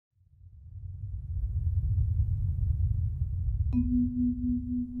I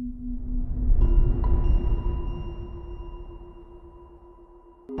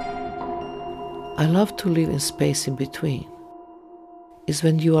love to live in space in between. It's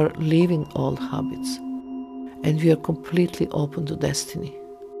when you are leaving old habits and you are completely open to destiny.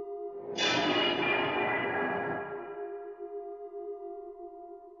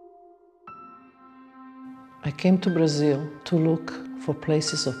 I came to Brazil to look for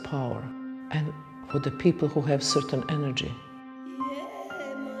places of power and for the people who have certain energy.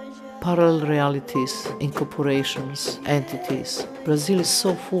 Parallel realities, incorporations, entities. Brazil is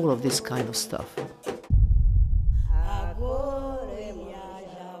so full of this kind of stuff.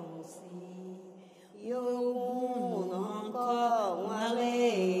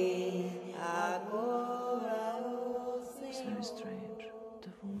 Very strange.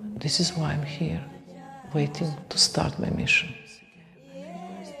 This is why I'm here, waiting to start my mission.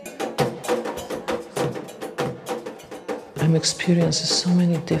 I'm experiencing so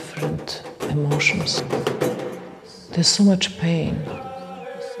many different emotions. There's so much pain.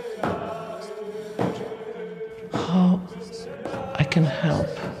 How I can help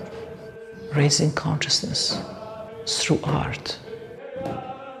raising consciousness through art.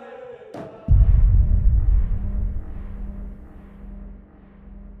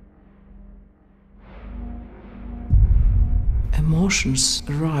 Emotions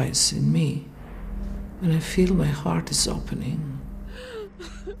arise in me when I feel my heart is opening,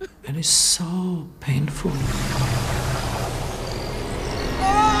 and it's so painful.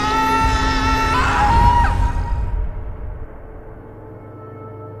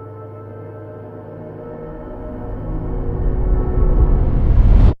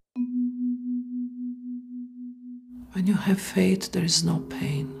 When you have faith, there is no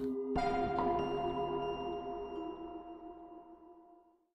pain.